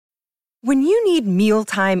When you need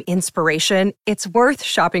mealtime inspiration, it's worth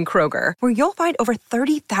shopping Kroger, where you'll find over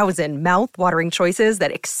 30,000 mouth-watering choices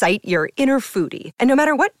that excite your inner foodie. And no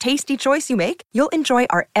matter what tasty choice you make, you'll enjoy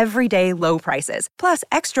our everyday low prices, plus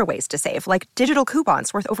extra ways to save, like digital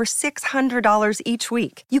coupons worth over $600 each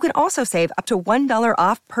week. You can also save up to $1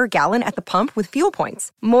 off per gallon at the pump with fuel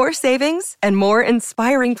points. More savings and more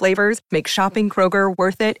inspiring flavors make shopping Kroger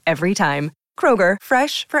worth it every time. Kroger,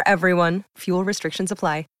 fresh for everyone. Fuel restrictions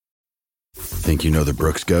apply. Think you know the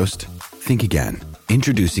Brooks Ghost? Think again.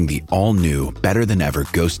 Introducing the all-new, better-than-ever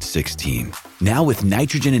Ghost 16. Now with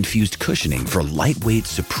nitrogen-infused cushioning for lightweight,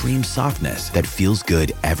 supreme softness that feels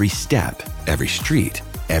good every step, every street,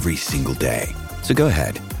 every single day. So go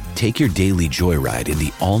ahead, take your daily joyride in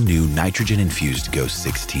the all-new nitrogen-infused Ghost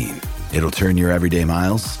 16. It'll turn your everyday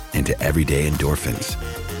miles into everyday endorphins.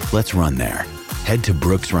 Let's run there. Head to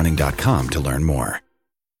brooksrunning.com to learn more.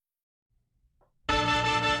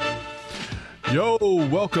 Yo,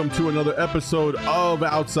 welcome to another episode of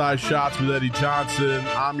Outside Shots with Eddie Johnson.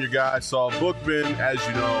 I'm your guy, Saul Bookman. As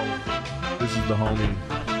you know, this is the homie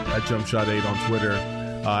at JumpShot8 on Twitter.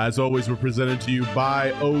 As always, we're presented to you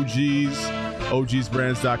by OGs,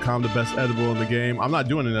 ogsbrands.com, the best edible in the game. I'm not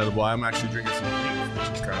doing an edible. I'm actually drinking some beef, which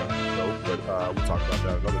is kind of dope, but we'll talk about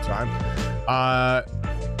that another time.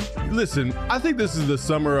 Listen, I think this is the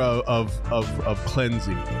summer of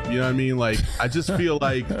cleansing. You know what I mean? Like, I just feel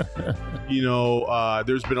like,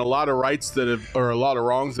 there's been a lot of a lot of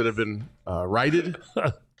wrongs that have been righted.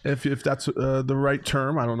 If that's the right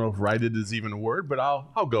term. I don't know if righted is even a word, but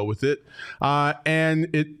I'll go with it.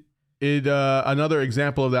 And another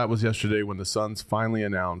example of that was yesterday when the Suns finally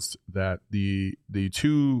announced that the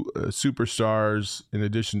two superstars, in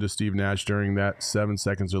addition to Steve Nash, during that 7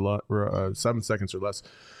 seconds or less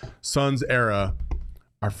Suns era,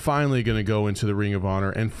 are finally going to go into the Ring of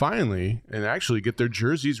Honor and actually get their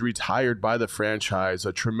jerseys retired by the franchise.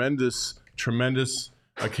 A tremendous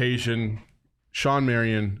occasion. Sean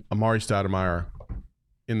Marion, Amari Stoudemire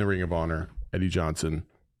in the Ring of Honor. Eddie Johnson.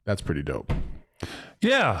 That's pretty dope.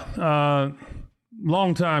 Yeah,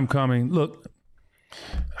 long time coming. Look,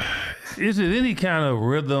 is it any kind of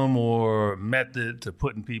rhythm or method to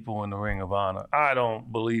putting people in the Ring of Honor? I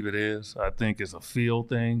don't believe it is. I think it's a feel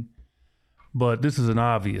thing. But this is an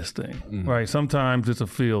obvious thing, right? Sometimes it's a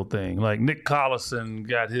feel thing. Like Nick Collison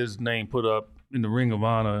got his name put up in the Ring of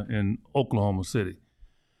Honor in Oklahoma City.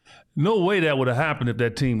 No way that would have happened if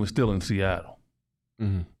that team was still in Seattle.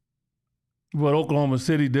 Mm-hmm. But Oklahoma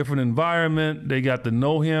City, different environment. They got to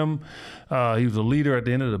know him. He was a leader at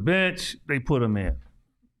the end of the bench. They put him in.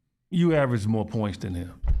 You averaged more points than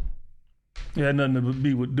him. It had nothing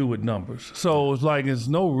to do with numbers. So it's like it's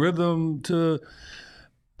no rhythm to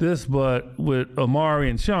this, but with Amari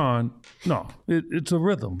and Sean, no, it's a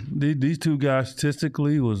rhythm. These two guys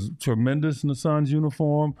statistically was tremendous in the Suns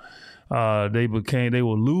uniform. They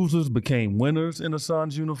were losers, became winners in the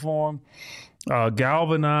Suns uniform.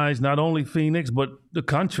 Galvanized not only Phoenix, but the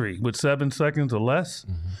country with 7 seconds or less.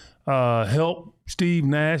 Helped Steve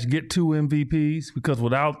Nash get 2 MVPs, because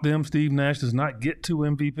without them, Steve Nash does not get 2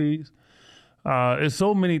 MVPs. It's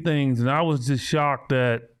so many things, and I was just shocked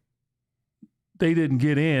that they didn't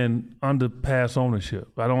get in under past ownership.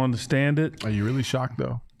 I don't understand it. Are you really shocked,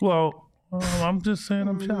 though? Well, I'm just saying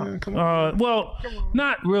I'm shocked.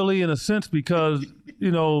 Not really in a sense, because,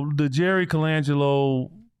 the Jerry Colangelo,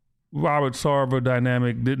 Robert Sarver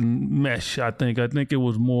dynamic didn't mesh, I think. I think it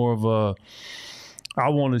was more of a, I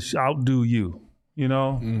want to outdo you,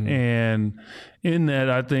 And in that,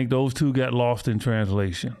 I think those two got lost in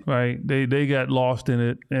translation, right? They got lost in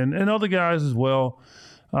it, and other guys as well.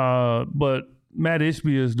 But Matt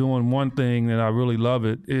Ishbia is doing one thing that I really love.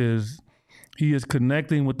 It is he is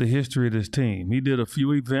connecting with the history of this team. He did a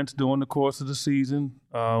few events during the course of the season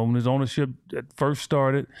when his ownership first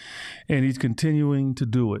started, and he's continuing to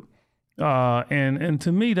do it. And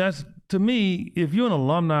to me, if you're an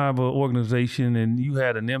alumni of an organization and you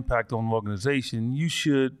had an impact on the organization, you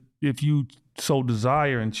should, if you so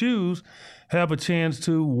desire and choose, have a chance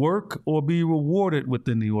to work or be rewarded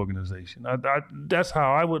within the organization. That's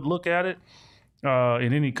how I would look at it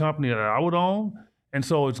in any company that I would own. And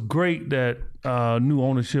so it's great that new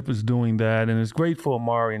ownership is doing that, and it's great for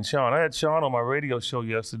Amari and Sean. I had Sean on my radio show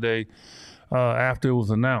yesterday after it was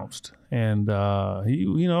announced, and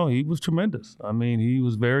he was tremendous. I mean, he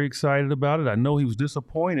was very excited about it. I know he was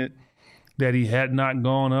disappointed that he had not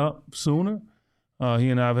gone up sooner. He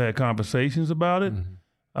and I have had conversations about it,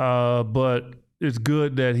 but it's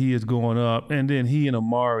good that he is going up. And then he and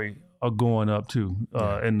Amari are going up too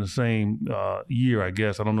in the same year, I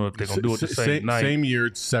guess. I don't know if they're going to do it the same night. Same year,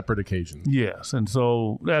 separate occasions. Yes, and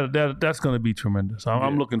so that's going to be tremendous.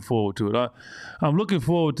 I'm looking forward to it. I'm looking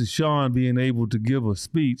forward to Sean being able to give a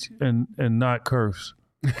speech and not curse.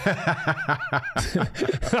 Did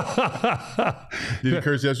he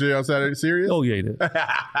curse yesterday outside of Sirius? Oh, yeah, he did.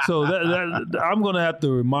 So I'm going to have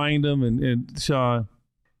to remind him and Sean,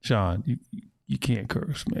 you can't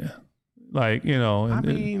curse, man. Like,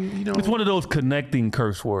 it's one of those connecting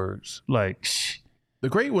curse words. Like, shh. The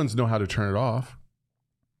great ones know how to turn it off.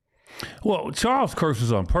 Well, Charles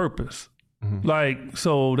curses on purpose. Mm-hmm. Like,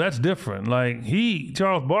 so that's different. Like,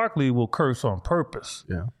 Charles Barkley will curse on purpose.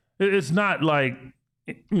 Yeah. It's not like,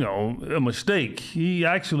 a mistake. He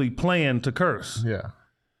actually planned to curse. Yeah.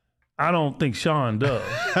 I don't think Sean does.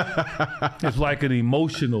 It's like an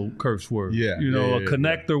emotional curse word. Yeah. A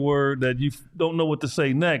connector word that you don't know what to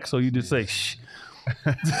say next, so you just say, shh.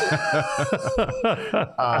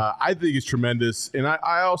 I think it's tremendous. And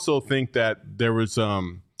I also think that there was,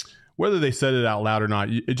 whether they said it out loud or not,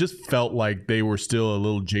 it just felt like they were still a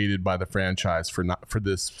little jaded by the franchise for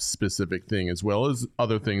this specific thing, as well as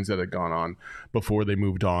other things that had gone on before they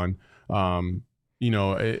moved on.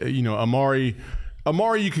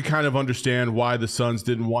 Amari, you could kind of understand why the Suns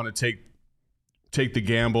didn't want to take the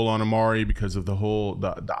gamble on Amari because of the whole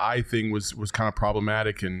the eye thing was kind of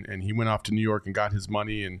problematic, and he went off to New York and got his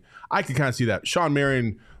money, and I could kind of see that. Shawn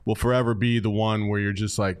Marion will forever be the one where you're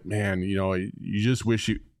just like, man, you just wish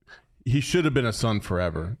he should have been a Sun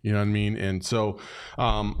forever. You know what I mean? And so,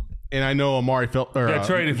 and I know Amari felt got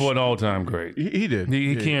traded for an all-time great. He did.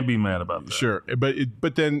 He can't be mad about that. Sure,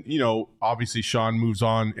 but then obviously Sean moves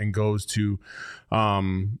on and goes to,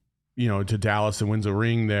 to Dallas and wins a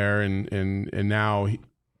ring there, and now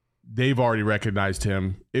they've already recognized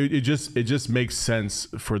him. It just makes sense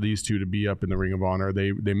for these two to be up in the Ring of Honor.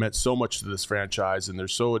 They meant so much to this franchise, and they're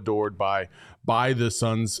so adored by the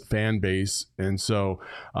Suns fan base. And so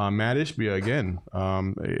Matt Ishbia, again,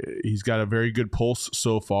 he's got a very good pulse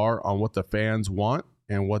so far on what the fans want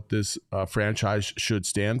and what this franchise should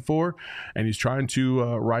stand for. And he's trying to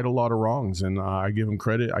right a lot of wrongs. And I give him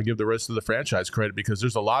credit. I give the rest of the franchise credit, because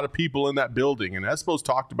there's a lot of people in that building. And Espo's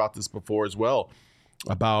talked about this before as well,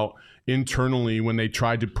 about internally when they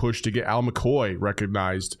tried to push to get Al McCoy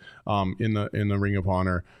recognized in the Ring of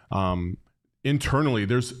Honor. Internally,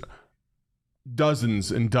 there's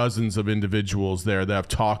dozens and dozens of individuals there that have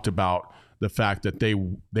talked about the fact that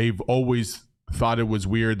they've always thought it was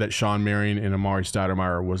weird that Shawn Marion and Amari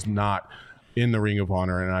Stoudemire was not in the Ring of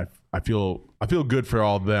Honor, and I feel good for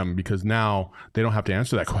all of them, because now they don't have to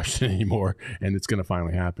answer that question anymore, and it's going to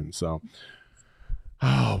finally happen. So,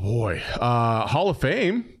 oh boy, Hall of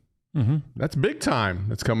Fame. Mm-hmm. That's big time.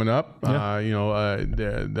 That's coming up. Yeah.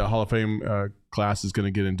 The Hall of Fame class is going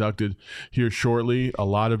to get inducted here shortly. A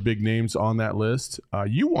lot of big names on that list.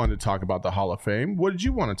 You wanted to talk about the Hall of Fame. What did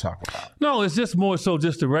you want to talk about? No, it's just more so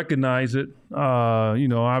just to recognize it.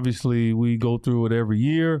 Obviously we go through it every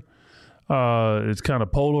year. It's kind of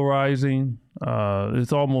polarizing.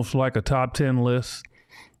 It's almost like a top 10 list,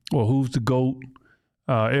 or who's the GOAT.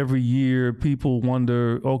 Every year, people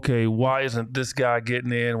wonder, okay, why isn't this guy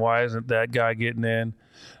getting in? Why isn't that guy getting in?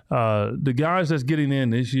 The guys that's getting in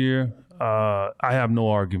this year, I have no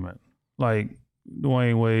argument. Like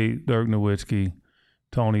Dwayne Wade, Dirk Nowitzki,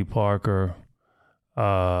 Tony Parker.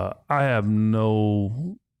 I have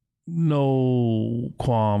no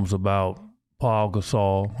qualms about Paul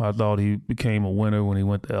Gasol. I thought he became a winner when he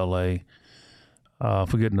went to L.A.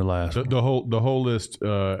 Forgetting the last one. The whole list,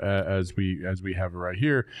 as we have it right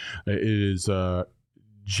here, it is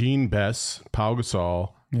Gene Bess, Pau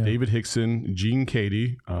Gasol, David Hickson, Gene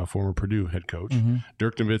Cady, former Purdue head coach, mm-hmm.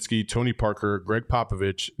 Dirk Nowitzki, Tony Parker, Greg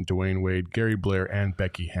Popovich, Dwayne Wade, Gary Blair, and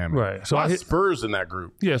Becky Hammond. Right. So I hit Spurs in that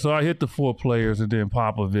group. Yeah. So I hit the 4 players, and then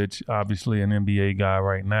Popovich, obviously an NBA guy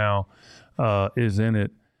right now, is in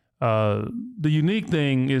it. The unique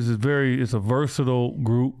thing is it's a versatile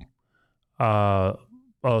group.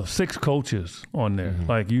 6 coaches on there. Mm-hmm.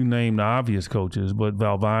 Like, you named the obvious coaches, but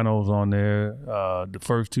Valvano's on there. The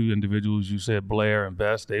first 2 individuals you said, Blair and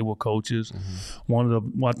Best, they were coaches.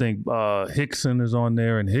 Mm-hmm. I think Hickson is on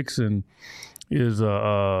there, and Hickson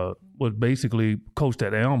was basically coached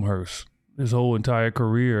at Elmhurst his whole entire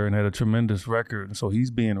career and had a tremendous record, and so he's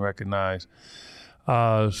being recognized.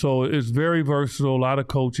 So it's very versatile. A lot of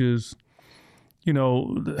coaches.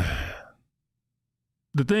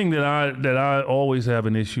 The thing that I always have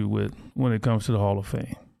an issue with when it comes to the Hall of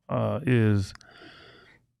Fame is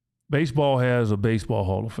baseball has a baseball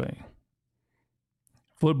Hall of Fame.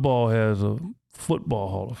 Football has a football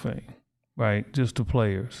Hall of Fame, right? Just the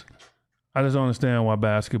players. I just don't understand why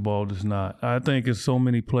basketball does not. I think there's so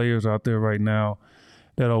many players out there right now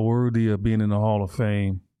that are worthy of being in the Hall of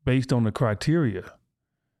Fame based on the criteria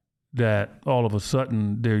that all of a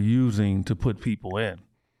sudden they're using to put people in.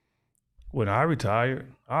 When I retired,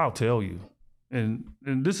 I'll tell you, and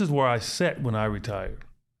this is where I sat when I retired.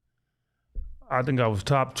 I think I was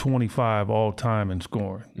top 25 all time in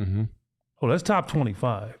scoring. Mm-hmm. Oh, that's top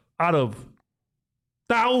 25 out of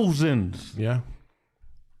thousands. Yeah.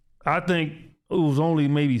 I think it was only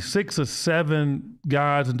maybe 6 or 7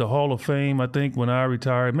 guys in the Hall of Fame, I think, when I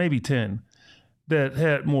retired, maybe 10, that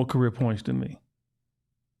had more career points than me.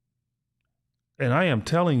 And I am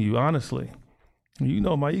telling you, honestly, you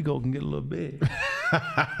know my ego can get a little big.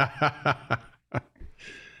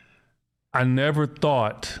 I never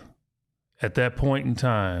thought at that point in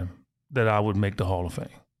time that I would make the Hall of Fame.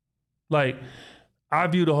 Like, I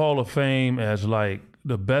view the Hall of Fame as like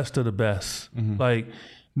the best of the best. Mm-hmm. Like,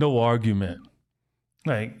 no argument.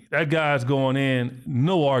 Like, that guy's going in,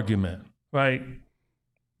 no argument, right?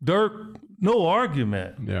 Dirk, no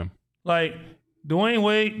argument. Yeah. Like, Dwayne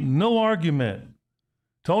Wade, no argument.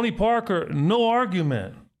 Tony Parker, no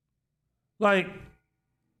argument. Like,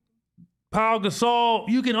 Pau Gasol,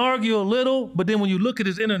 you can argue a little, but then when you look at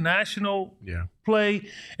his international play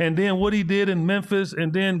and then what he did in Memphis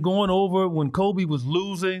and then going over when Kobe was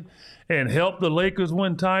losing and helped the Lakers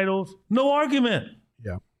win titles, no argument.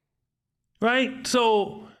 Yeah. Right?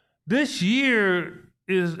 So this year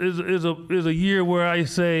is a year where I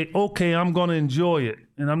say, okay, I'm going to enjoy it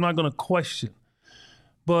and I'm not going to question.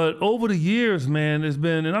 But over the years, man, it's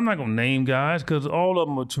been, and I'm not going to name guys because all of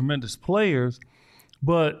them are tremendous players,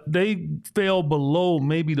 but they fell below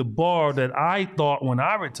maybe the bar that I thought when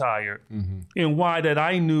I retired, and why that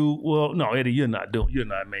I knew, well, no, Eddie, you're not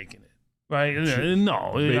making it, right?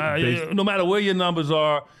 No, no matter where your numbers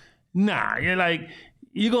are, nah, you're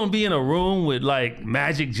going to be in a room with like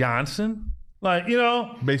Magic Johnson, like, you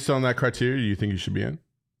know. Based on that criteria, do you think you should be in?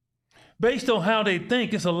 Based on how they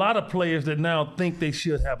think, it's a lot of players that now think they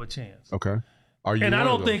should have a chance. Okay. Are you? And I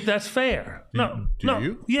don't think that's fair. Do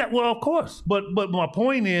you? Yeah, well, of course. But my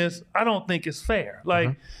point is, I don't think it's fair.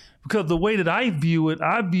 Like, because the way that I view it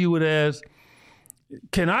as,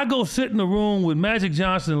 can I go sit in the room with Magic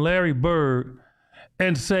Johnson and Larry Bird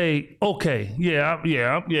and say, okay,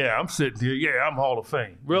 I'm sitting here. Yeah, I'm Hall of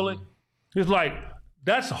Fame. Really? It's like,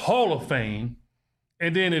 that's Hall of Fame.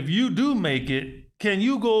 And then if you do make it, can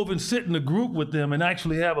you go over and sit in a group with them and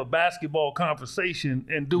actually have a basketball conversation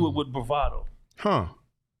and do it with bravado? Huh.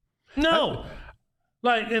 No.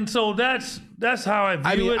 And so that's how I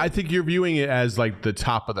view it. I think you're viewing it as like the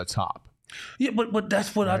top of the top. Yeah, but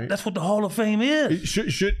that's what that's what the Hall of Fame is.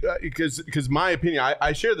 Because my opinion,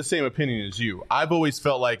 I share the same opinion as you. I've always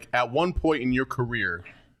felt like at one point in your career,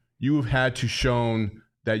 you have had to shown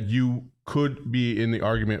that you could be in the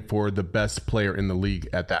argument for the best player in the league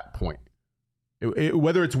at that point.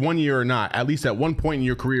 Whether it's 1 year or not, at least at one point in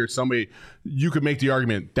your career, you could make the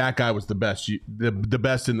argument that guy was the best, the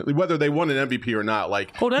best in whether they won an MVP or not.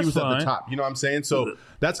 Like, he was fine. At the top. You know what I'm saying? So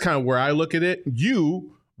that's kind of where I look at it.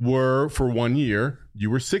 You were, for 1 year, you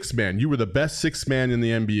were sixth man. You were the best sixth man in the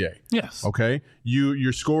NBA. Yes. Okay.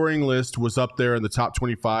 Your scoring list was up there in the top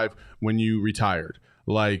 25 when you retired.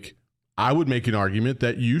 Like, I would make an argument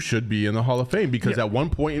that you should be in the Hall of Fame because at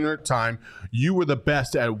one point in your time, you were the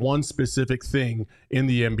best at one specific thing in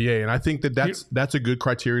the NBA. And I think that's a good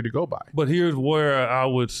criteria to go by. But here's where I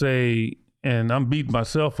would say, and I'm beating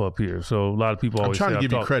myself up here. So a lot of people always say I'm trying to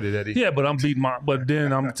give you credit, Eddie. Yeah, but but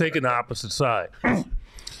then I'm taking the opposite side.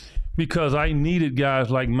 Because I needed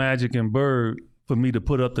guys like Magic and Bird for me to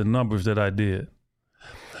put up the numbers that I did.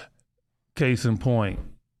 Case in point,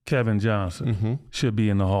 Kevin Johnson should be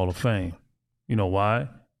in the Hall of Fame. You know why?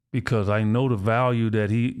 Because I know the value that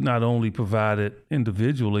he not only provided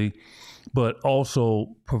individually, but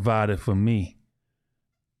also provided for me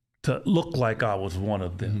to look like I was one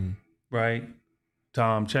of them, right?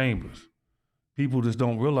 Tom Chambers. People just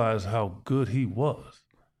don't realize how good he was,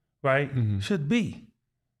 right? Should be.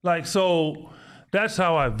 Like, so that's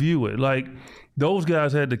how I view it. Like, those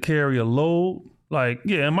guys had to carry a load. Like,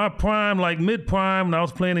 yeah, in my prime, like mid-prime, when I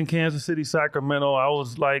was playing in Kansas City, Sacramento, I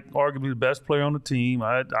was like arguably the best player on the team.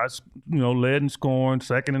 I led in scoring,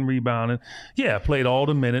 second in rebounding. Yeah, I played all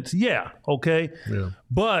the minutes. Yeah, okay. Yeah.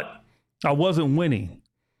 But I wasn't winning.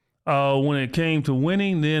 When it came to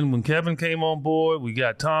winning, then when Kevin came on board, we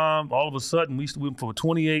got Tom. All of a sudden, we went from a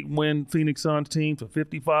 28-win Phoenix Suns team to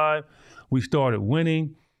 55. We started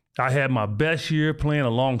winning. I had my best year playing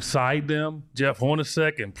alongside them. Jeff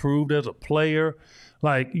Hornacek improved as a player.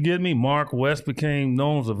 Like, you get me? Mark West became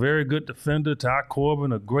known as a very good defender. Ty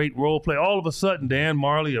Corbin, a great role player. All of a sudden, Dan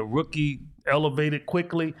Marley, a rookie, elevated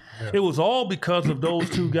quickly. Yeah. It was all because of those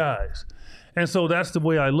two guys. And so that's the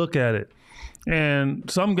way I look at it. And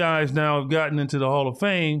some guys now have gotten into the Hall of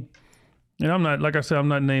Fame. And I'm not, like I said, I'm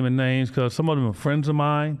not naming names because some of them are friends of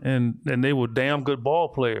mine and they were damn good ball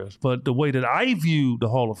players. But the way that I viewed the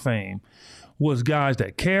Hall of Fame was guys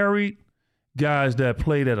that carried, guys that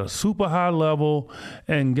played at a super high level,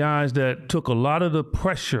 and guys that took a lot of the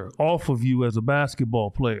pressure off of you as a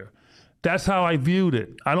basketball player. That's how I viewed it.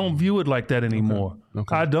 I don't view it like that anymore.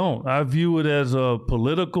 Okay. I don't. I view it as a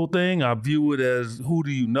political thing. I view it as, who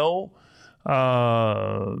do you know?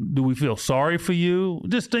 Do we feel sorry for you?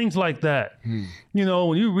 Just things like that. You know,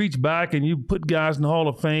 when you reach back and you put guys in the Hall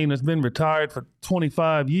of Fame that's been retired for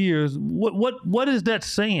 25 years, what is that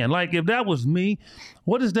saying? Like, if that was me,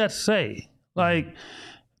 what does that say? Like,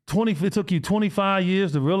 it took you 25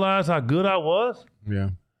 years to realize how good I was? Yeah.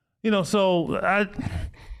 You know, so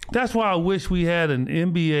that's why I wish we had an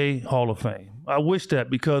NBA Hall of Fame. I wish that,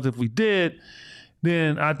 because if we did,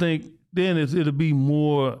 then I think it'll be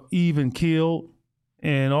more even keeled.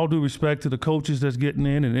 And all due respect to the coaches that's getting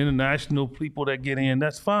in and international people that get in,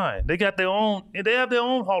 that's fine. They have their own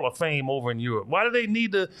Hall of Fame over in Europe. Why do they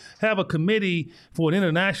need to have a committee for an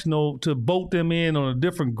international to vote them in on a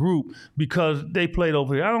different group because they played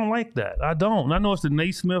over here? I don't like that. I don't. I know it's the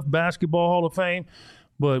Naismith Basketball Hall of Fame,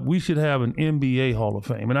 but we should have an NBA Hall of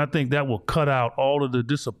Fame. And I think that will cut out all of the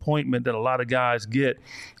disappointment that a lot of guys get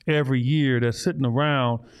every year that's sitting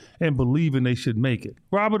around and believing they should make it.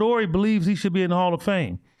 Robert Horry believes he should be in the Hall of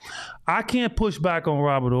Fame. I can't push back on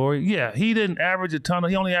Robert Horry. Yeah, he didn't average a ton.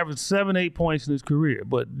 He only averaged 7-8 points in his career.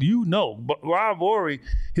 But Rob Horry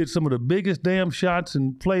hit some of the biggest damn shots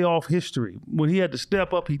in playoff history. When he had to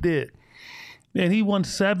step up, he did. And he won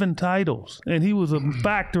 7 titles, and he was a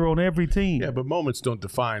factor on every team. Yeah, but moments don't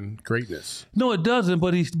define greatness. No, it doesn't.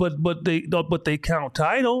 But they count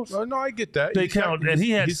titles. No, I get that. They count, and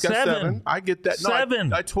he had 7. I get that. 7.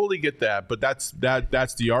 No, I totally get that. But that's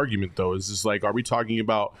the argument, though. Is just like, are we talking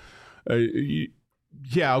about?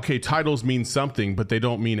 Yeah, okay, titles mean something, but they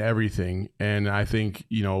don't mean everything. And I think,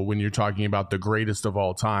 you know, when you're talking about the greatest of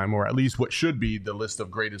all time, or at least what should be the list of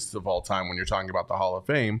greatest of all time when you're talking about the Hall of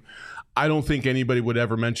Fame, I don't think anybody would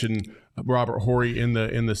ever mention Robert Horry in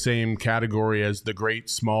the same category as the great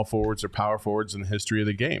small forwards or power forwards in the history of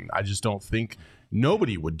the game. I just don't think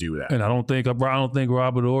nobody would do that. And I don't think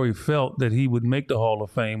Robert Horry felt that he would make the Hall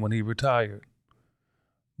of Fame when he retired.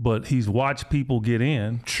 But he's watched people get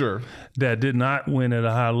in that did not win at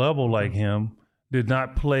a high level like him, did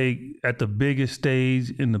not play at the biggest stage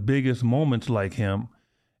in the biggest moments like him.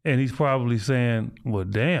 And he's probably saying, well,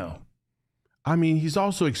 damn. I mean, he's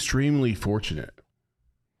also extremely fortunate.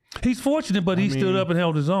 He's fortunate, but he stood up and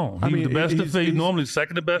held his own. He was the best defender. He's normally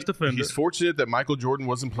second to best defender. He's fortunate that Michael Jordan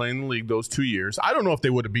wasn't playing in the league those 2 years. I don't know if they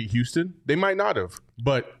would have beat Houston. They might not have,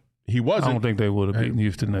 but he wasn't. I don't think they would have beaten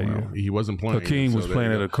Houston that year. He wasn't playing. Hakeem was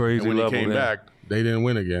playing at a crazy level. When he came back, they didn't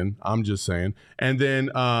win again. I'm just saying. And then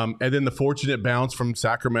the fortunate bounce from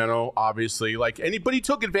Sacramento, obviously. But he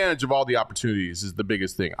took advantage of all the opportunities is the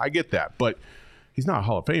biggest thing. I get that, but he's not a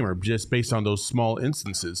Hall of Famer just based on those small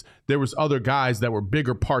instances. There was other guys that were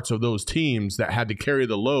bigger parts of those teams that had to carry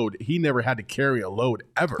the load. He never had to carry a load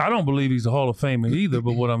ever. I don't believe he's a Hall of Famer either,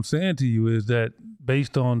 but what I'm saying to you is that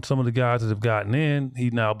based on some of the guys that have gotten in,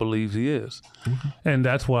 he now believes he is. Mm-hmm. And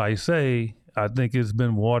that's why I say I think it's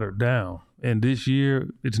been watered down. And this year,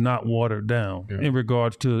 it's not watered down in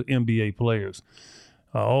regards to NBA players.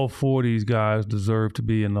 All 4 of these guys deserve to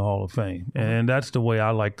be in the Hall of Fame. And that's the way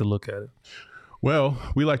I like to look at it. Well,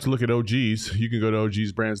 we like to look at OGs. You can go to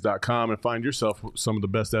ogsbrands.com and find yourself some of the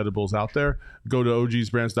best edibles out there. Go to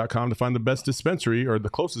ogsbrands.com to find the best dispensary or the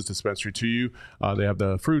closest dispensary to you. They have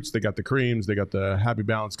the fruits, they got the creams, they got the Happy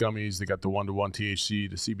Balance gummies, they got the 1-to-1 THC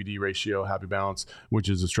to CBD ratio Happy Balance, which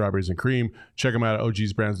is the strawberries and cream. Check them out at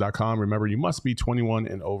ogsbrands.com. Remember, you must be 21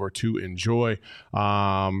 and over to enjoy.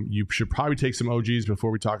 You should probably take some OGs before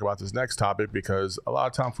we talk about this next topic because a lot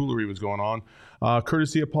of tomfoolery was going on,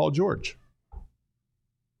 courtesy of Paul George.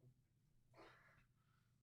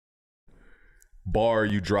 Bar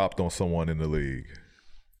you dropped on someone in the league.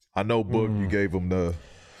 I know Book, you gave him the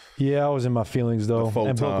I was in my feelings though.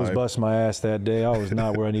 And Book was busting my ass that day. I was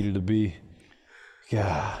not where I needed to be.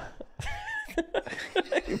 God.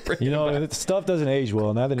 You know, stuff doesn't age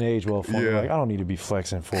well. That didn't age well for me. Like, I don't need to be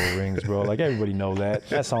flexing 4 rings, bro. Like, everybody know that.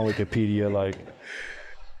 That's on Wikipedia. Like,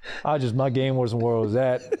 my game wasn't where it was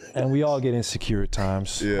at, and we all get insecure at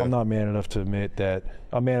times. I'm not man enough to admit that.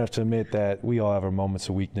 I'm man enough to admit that we all have our moments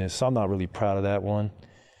of weakness. So I'm not really proud of that one.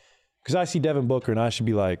 Because I see Devin Booker and I should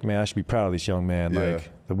be like, man, I should be proud of this young man. Yeah.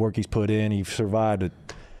 Like the work he's put in, he survived a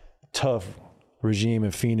tough regime in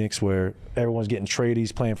Phoenix where everyone's getting traded.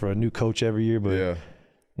 He's playing for a new coach every year, but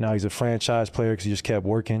now he's a franchise player because he just kept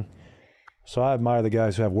working. So I admire the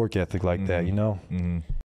guys who have work ethic like that, you know? Mm-hmm.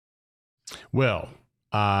 Well,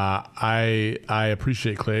 I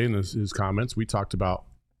appreciate Clay and his comments. We talked about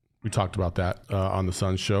that on the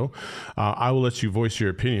Sun show. I will let you voice your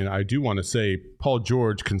opinion. I do want to say Paul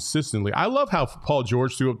George consistently. I love how Paul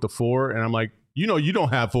George threw up the 4, and I'm like, you don't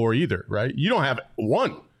have 4 either, right? You don't have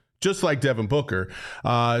 1, just like Devin Booker.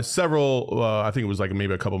 I think it was like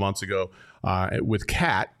maybe a couple months ago with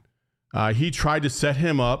Cat. He tried to set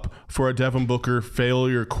him up for a Devin Booker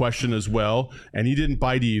failure question as well, and he didn't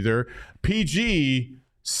bite either. PG's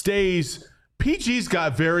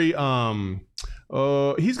got very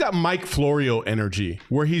he's got Mike Florio energy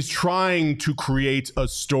where he's trying to create a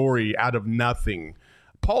story out of nothing.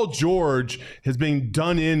 Paul George has been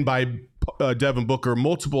done in by Devin Booker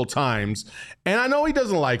multiple times, and I know he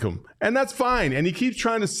doesn't like him, and that's fine. And he keeps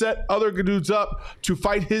trying to set other dudes up to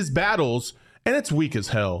fight his battles, and it's weak as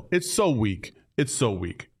hell. It's so weak. It's so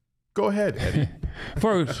weak. Go ahead, Eddie.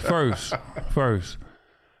 First,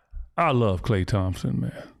 I love Klay Thompson,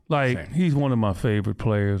 man. Like, he's one of my favorite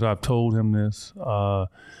players. I've told him this.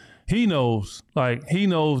 He knows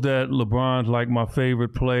that LeBron's like my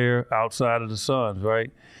favorite player outside of the Suns,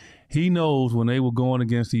 right? He knows when they were going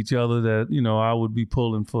against each other that, I would be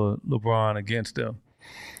pulling for LeBron against them.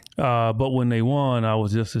 But when they won, I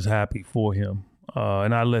was just as happy for him.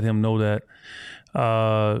 And I let him know that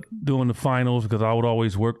during the finals, because I would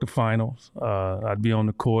always work the finals. I'd be on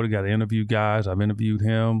the court. I got to interview guys. I've interviewed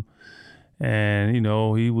him. And,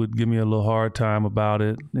 he would give me a little hard time about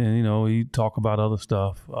it. And, he'd talk about other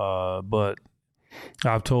stuff. But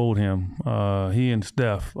I've told him he and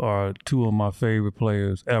Steph are 2 of my favorite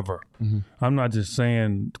players ever. Mm-hmm. I'm not just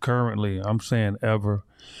saying currently. I'm saying ever.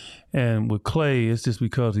 And with Klay, it's just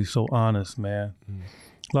because he's so honest, man. Mm-hmm.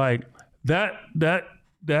 Like, that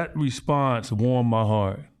response warmed my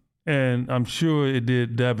heart. And I'm sure it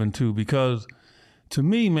did Devin, too. Because to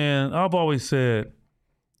me, man, I've always said,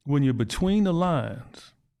 when you're between the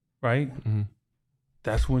lines, right? Mm-hmm.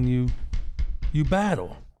 That's when you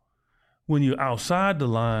battle. When you're outside the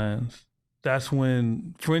lines, that's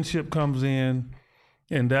when friendship comes in,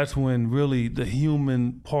 and that's when really the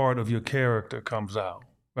human part of your character comes out,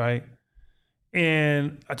 right?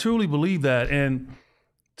 And I truly believe that. And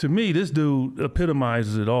to me, this dude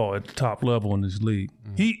epitomizes it all at the top level in this league.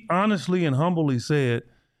 Mm-hmm. He honestly and humbly said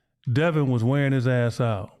Devin was wearing his ass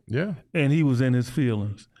out. Yeah. And he was in his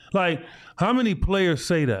feelings. Like, how many players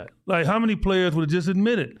say that? Like, how many players would have just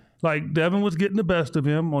admitted, like, Devin was getting the best of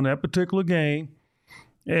him on that particular game,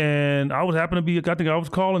 and I think I was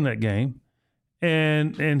calling that game,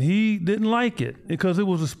 and he didn't like it because it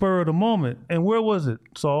was a spur of the moment. And where was it,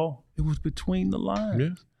 Saul? It was between the lines. Yeah.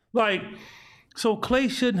 Like, so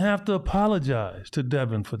Klay shouldn't have to apologize to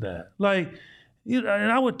Devin for that. Like, and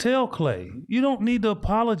I would tell Klay, you don't need to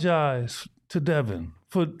apologize to Devin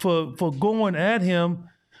for going at him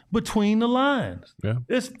between the lines. Yeah.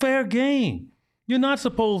 It's fair game. You're not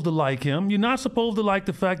supposed to like him. You're not supposed to like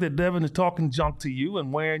the fact that Devin is talking junk to you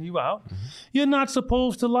and wearing you out. Mm-hmm. You're not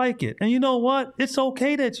supposed to like it. And you know what? It's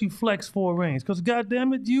okay that you flex 4 rings because,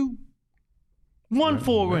 goddamn it, you won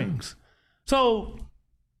 4 rings. So,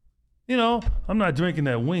 I'm not drinking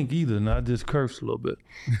that wink either, and I just cursed a little bit.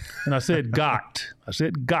 And I said got.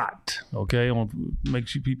 Okay? I want to make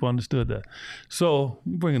sure people understood that. So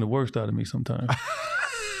you're bringing the worst out of me sometimes.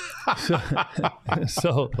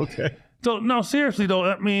 Okay. So no, seriously though,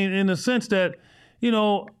 I mean, in the sense that,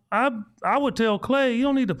 I would tell Klay, you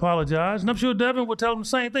don't need to apologize. And I'm sure Devin would tell him the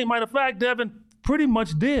same thing. Matter of fact, Devin pretty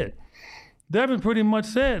much did. Devin pretty much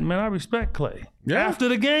said, man, I respect Klay. Yeah. After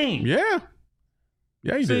the game. Yeah.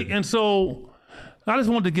 Yeah, he did. And so I just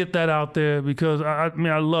wanted to get that out there because I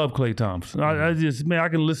love Klay Thompson. Mm-hmm. I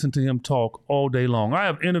can listen to him talk all day long. I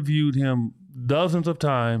have interviewed him dozens of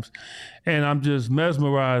times, and I'm just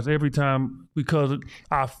mesmerized every time because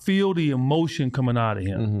I feel the emotion coming out of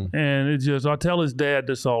him. Mm-hmm. And I tell his dad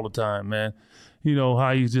this all the time, man,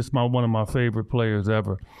 how he's just one of my favorite players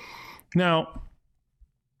ever. Now,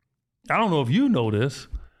 I don't know if you know this,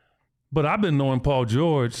 but I've been knowing Paul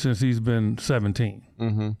George since he's been 17.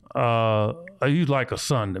 Mm-hmm. He's like a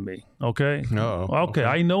son to me, okay? No. Okay,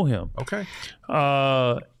 I know him. Okay.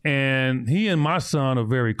 And he and my son are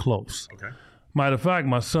very close. Okay. Matter of fact,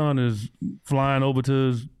 my son is flying over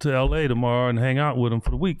to L.A. tomorrow and hang out with him for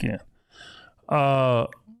the weekend. Paul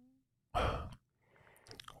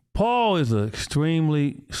is an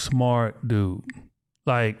extremely smart dude.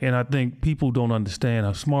 And I think people don't understand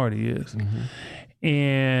how smart he is.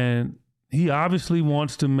 And he obviously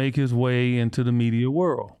wants to make his way into the media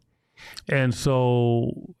world. And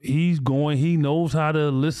so he knows how to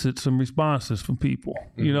elicit some responses from people.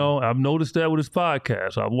 You know, I've noticed that with his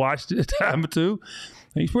podcast. I've watched it a time or two.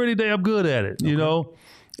 He's pretty damn good at it, you know?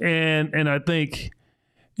 And I think,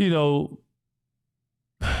 you know,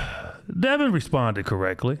 Devin responded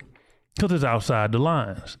correctly because it's outside the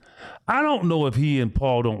lines. I don't know if he and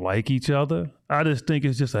Paul don't like each other. I just think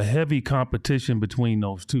it's just a heavy competition between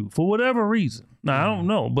those two for whatever reason. Now, I don't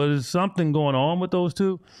know, but there's something going on with those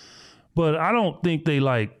two. But I don't think they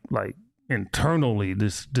like internally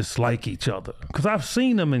dislike each other. Because I've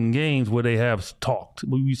seen them in games where they have talked.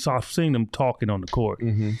 I've seen them talking on the court.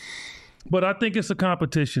 But I think it's a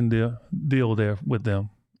competition deal there with them.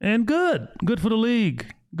 And good for the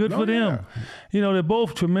league. Good for them. You know, they're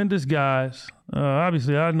both tremendous guys.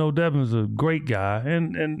 Obviously, I know Devin's a great guy.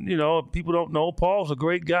 And you know, people don't know, Paul's a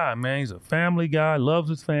great guy, man. He's a family guy, loves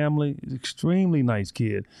his family. He's an extremely nice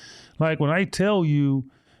kid. Like, when I tell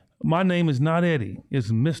you, my name is not Eddie,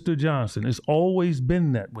 it's Mr. Johnson. It's always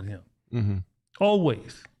been that with him.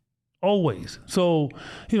 Always. So,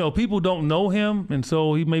 you know, people don't know him, and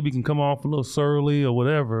so he maybe can come off a little surly or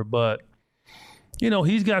whatever, but you know,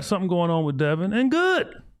 he's got something going on with Devin, and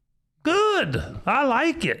good. I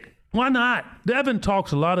like it. Why not? Devin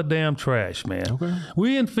talks a lot of damn trash, man.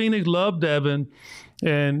 We in Phoenix love Devin,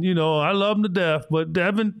 and, you know, I love him to death, but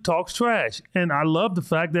Devin talks trash, and I love the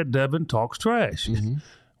fact that Devin talks trash.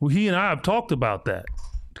 Well, he and I have talked about that.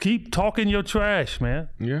 Keep talking your trash, man.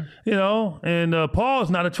 You know, and Paul's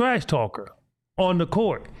not a trash talker on the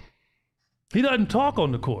court. He doesn't talk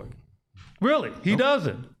on the court. Really, he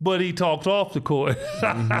doesn't. But he talks off the court,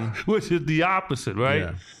 which is the opposite,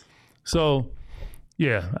 right? So,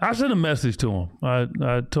 yeah, I sent a message to him.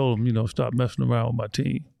 I told him, you know, stop messing around with my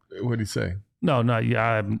team. What did he say? No, not yet.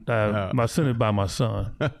 I sent it by my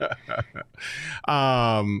son. We're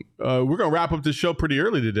going to wrap up the show pretty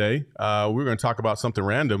early today. We're going to talk about something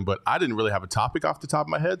random, but I didn't really have a topic off the top of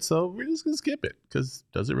my head, so we're just going to skip it because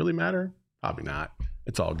does it really matter? Probably not.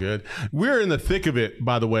 It's all good. We're in the thick of it,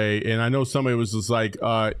 by the way, and I know somebody was just like,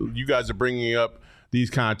 you guys are bringing up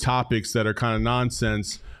these kind of topics that are kind of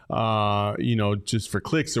nonsense, you know, just for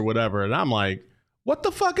clicks or whatever, and I'm like, what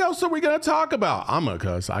the fuck else are we going to talk about? I'm going to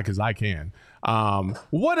cuss because I can.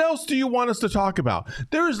 What else do you want us to talk about?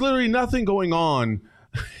 There is literally nothing going on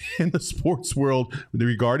in the sports world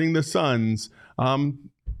regarding the Suns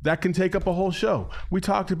that can take up a whole show. We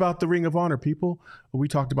talked about the Ring of Honor, people. We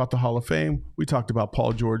talked about the Hall of Fame. We talked about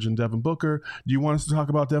Paul George and Devin Booker. Do you want us to talk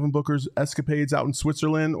about Devin Booker's escapades out in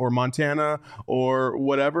Switzerland or Montana or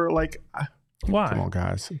whatever? Like, why? Come on,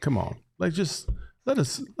 guys. Come on. Like, just... Let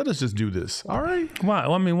us just do this, all right? Why?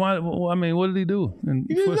 I mean, why? I mean, what did he do?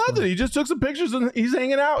 He did nothing. He just took some pictures and he's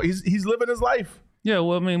hanging out. He's living his life. Yeah.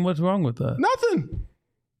 Well, I mean, what's wrong with that? Nothing.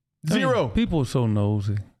 Zero. I mean, people are so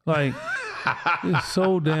nosy. Like, it's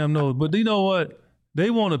so damn nosy. But you know what?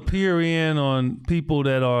 They want to peer in on people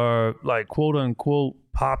that are like quote unquote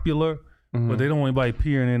popular, but they don't want anybody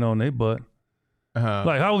peering in on their butt.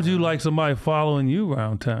 Like, how would you like somebody following you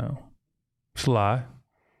around town? Sly.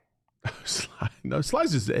 No,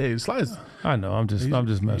 Sly's just Sly's. I know. I'm just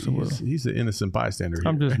messing with him. He's an innocent bystander here.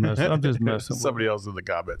 I'm just messing. With somebody else in the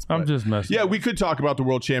comments. I'm just messing. Yeah, we could talk about the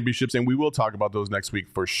World Championships, and we will talk about those next week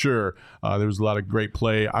for sure. There was a lot of great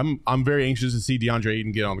play. I'm very anxious to see DeAndre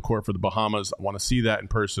Ayton get on the court for the Bahamas. I want to see that in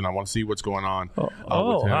person. I want to see what's going on.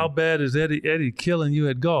 With him. How bad is Eddie killing you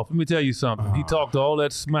at golf? Let me tell you something. He talked all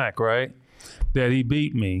that smack, right? That he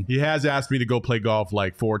beat me. He has asked me to go play golf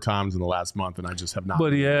like 4 times in the last month, and I just have not.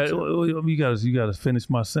 But you got to finish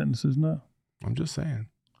my sentences now. I'm just saying.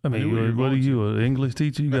 I mean, what are you, an English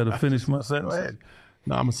teacher? You got to finish my sentences. Go ahead.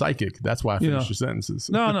 No, I'm a psychic. That's why I finish your sentences.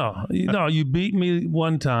 No. You beat me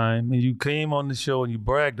one time, and you came on the show and you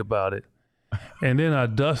bragged about it. And then I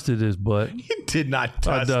dusted his butt. You did not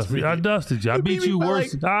dust me. I dusted you. I beat you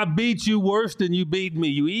worse. I beat you worse than you beat me.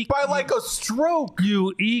 You eked by like a stroke.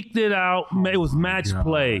 You eked it out. It was match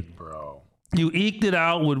play, bro. You eked it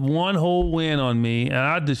out with one whole win on me, and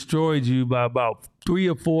I destroyed you by about 3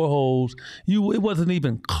 or 4 holes. It wasn't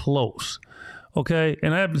even close. Okay,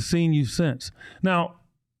 and I haven't seen you since. Now,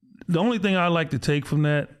 the only thing I like to take from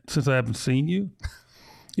that, since I haven't seen you,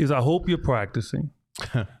 is I hope you're practicing.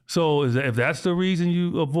 So if that's the reason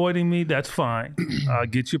you avoiding me, that's fine.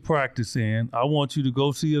 Get your practice in. I want you to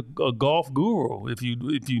go see a golf guru if you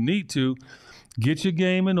need to. Get your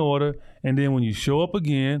game in order, and then when you show up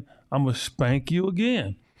again, I'm gonna spank you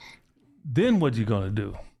again. Then what you gonna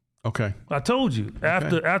do? Okay. I told you.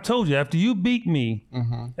 After you beat me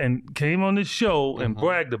and came on this show and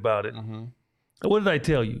bragged about it, what did I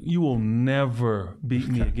tell you? You will never beat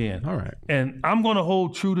me again. All right. And I'm going to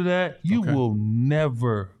hold true to that. You will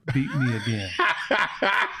never beat me again.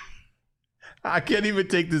 I can't even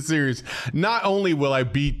take this serious. Not only will I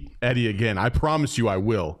beat Eddie again, I promise you I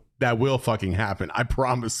will. That will fucking happen. I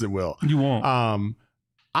promise it will. You won't.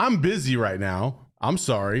 I'm busy right now. I'm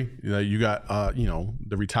sorry. You got,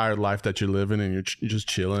 the retired life that you're living and you're just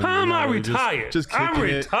chilling. How am I retired? Just kicking I'm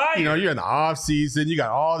retired. It. You're in the off season. You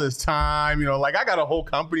got all this time. I got a whole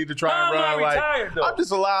company to try and run. How am I retired, though? I'm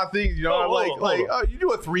just a lot of things. You do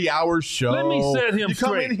a 3-hour show. Let me set him straight. You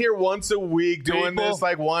come in here once a week doing this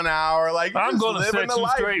 1 hour. I'm going to set you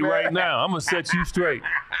straight right now. I'm going to set you straight.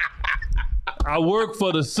 I work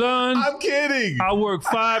for the Sun. I'm kidding. I work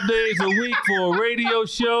 5 days a week for a radio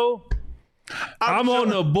show. I'm on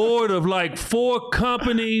the board of 4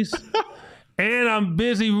 companies, and I'm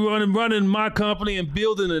busy running my company and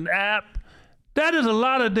building an app. That is a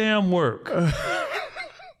lot of damn work.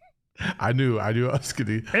 I knew I was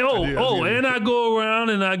kidding. And I go around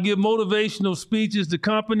and I give motivational speeches to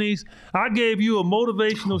companies. I gave you a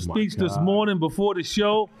motivational speech this morning before the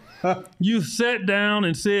show. You sat down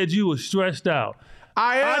and said you were stressed out.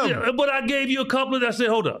 I am. But I gave you a couple of that. I said,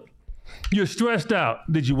 hold up. You're stressed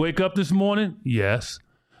out. Did you wake up this morning? Yes.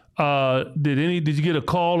 Did you get a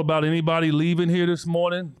call about anybody leaving here this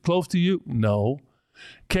morning close to you? No.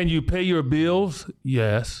 Can you pay your bills?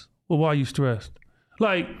 Yes. Well, why are you stressed?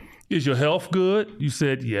 Is your health good? You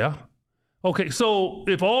said, yeah. Okay, so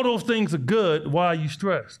if all those things are good, why are you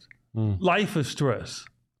stressed? Life is stress.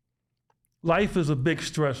 Life is a big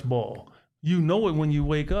stress ball. You know it when you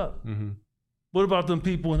wake up. What about them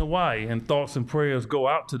people in Hawaii? And thoughts and prayers go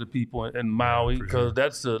out to the people in Maui, because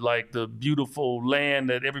that's the beautiful land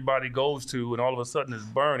that everybody goes to, and all of a sudden it's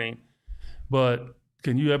burning. But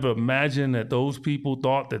can you ever imagine that those people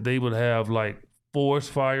thought that they would have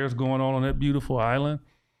forest fires going on that beautiful island?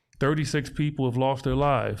 36 people have lost their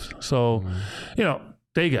lives. So,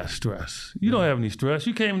 they got stress. You don't have any stress.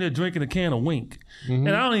 You came in there drinking a can of Wink. And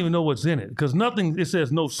I don't even know what's in it, because nothing, it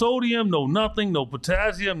says no sodium, no nothing, no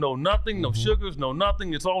potassium, no nothing, no sugars, no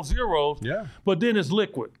nothing. It's all zeros. Yeah. But then it's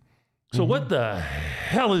liquid. So what the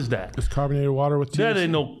hell is that? It's carbonated water with THC. That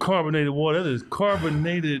ain't no carbonated water. That is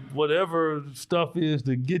carbonated whatever stuff is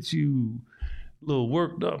to get you a little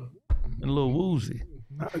worked up and a little woozy.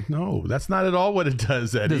 No, that's not at all what it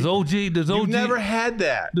does, Eddie. Does OG You've never had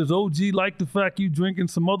that. Does OG like the fact you drinking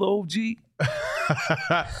some other OG?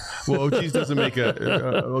 Well, OG doesn't make a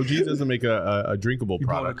drinkable you product. You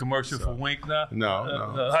doing a commercial for Wink now?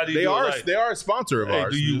 No. How do you They are a sponsor of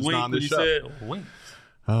ours. Do you wink when you said Wink?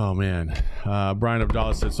 Oh, man. Brian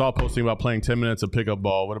Abdallah said, saw posting about playing 10 minutes of pickup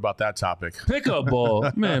ball. What about that topic? Pickup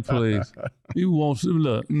ball? Man, please. You won't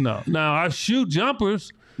look. No. Now, I shoot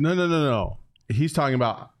jumpers. No. He's talking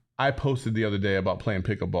about, I posted the other day about playing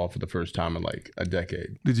pickup ball for the first time in a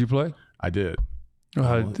decade. Did you play? I did.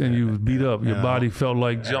 And you was beat up. Your body felt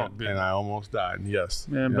like junk. And I almost died. Yes.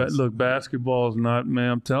 Man, yes. But look, basketball is not,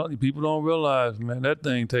 man, I'm telling you, people don't realize, man, that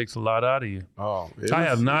thing takes a lot out of you. I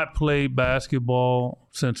have not played basketball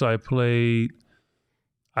since I played,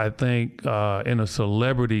 I think, in a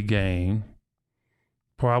celebrity game,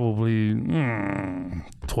 probably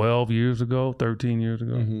 12 years ago, 13 years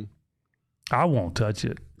ago. I won't touch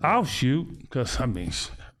it. I'll shoot, because, I mean,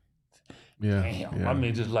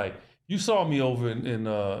 just you saw me over in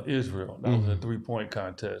Israel. That was a 3-point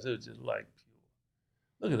contest. It was just look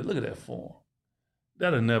at that form.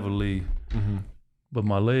 That'll never leave. But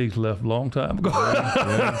my legs left a long time ago.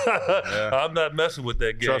 I'm not messing with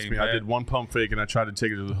that game. Trust me, man. I did one pump fake and I tried to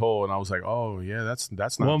take it to the hole, and I was like, oh yeah, that's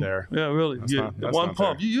not there. Yeah, really. That's one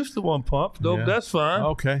pump. There. You used to one pump, though. Yeah. That's fine.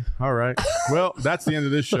 Okay, all right. Well, that's the end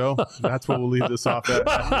of this show. That's what we'll leave this off at.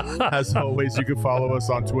 As always, you can follow us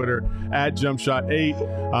on Twitter at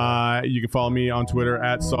JumpShot8. You can follow me on Twitter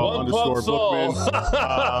at Saul_Bookman.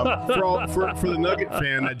 For the Nugget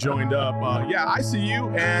fan that joined up, I see you,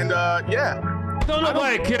 and Don't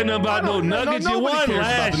nobody care nothing about no Nuggets. You won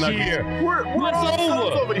last year. We're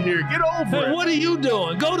all over here. Get over it. What are you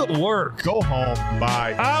doing? Go to work. Go home.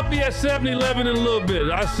 Bye. I'll be at 7-Eleven in a little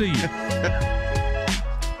bit. I'll see you.